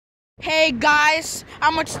Hey guys,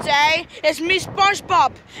 today it's me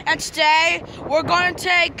SpongeBob, and today we're going to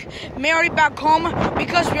take Miri back home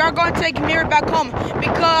because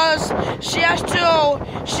she has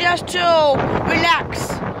to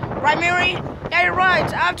relax. Right, Miri? Yeah, you're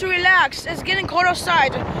right. I have to relax. It's getting cold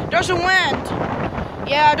outside. There's a wind.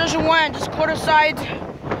 Yeah, there's a wind. It's cold outside.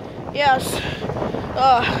 Yes.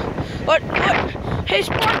 But hey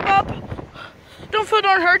SpongeBob, don't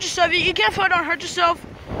hurt yourself. You can't don't hurt yourself.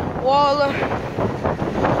 Well,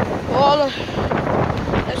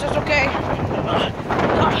 it's just okay.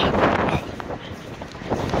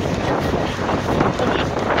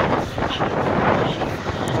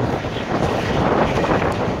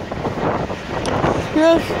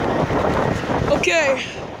 Yes. Okay.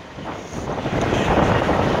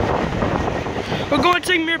 We're going to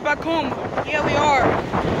take Miri back home. Yeah, we are.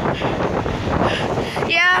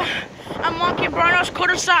 Yeah, I'm Monkey Bruno's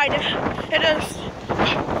quarter side. It is.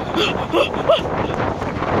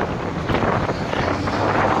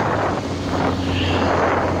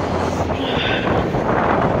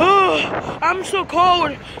 Oh, I'm so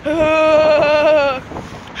cold.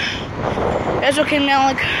 It's okay,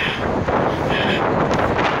 Malik.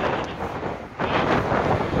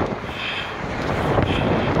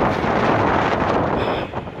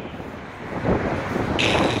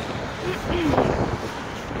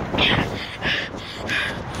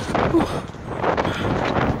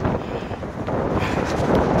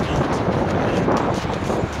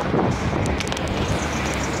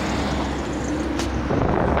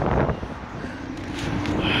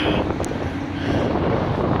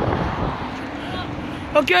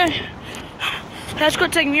 Okay, let's go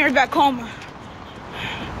take Miri back home.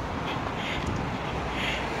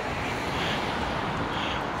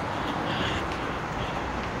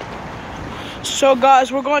 So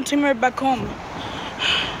guys, we're going to take Miri back home.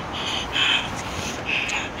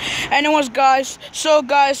 Anyways guys,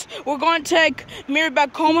 we're going to take Miri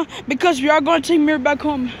back home because we are going to take Miri back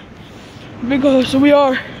home. Because we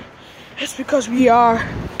are. It's because we are.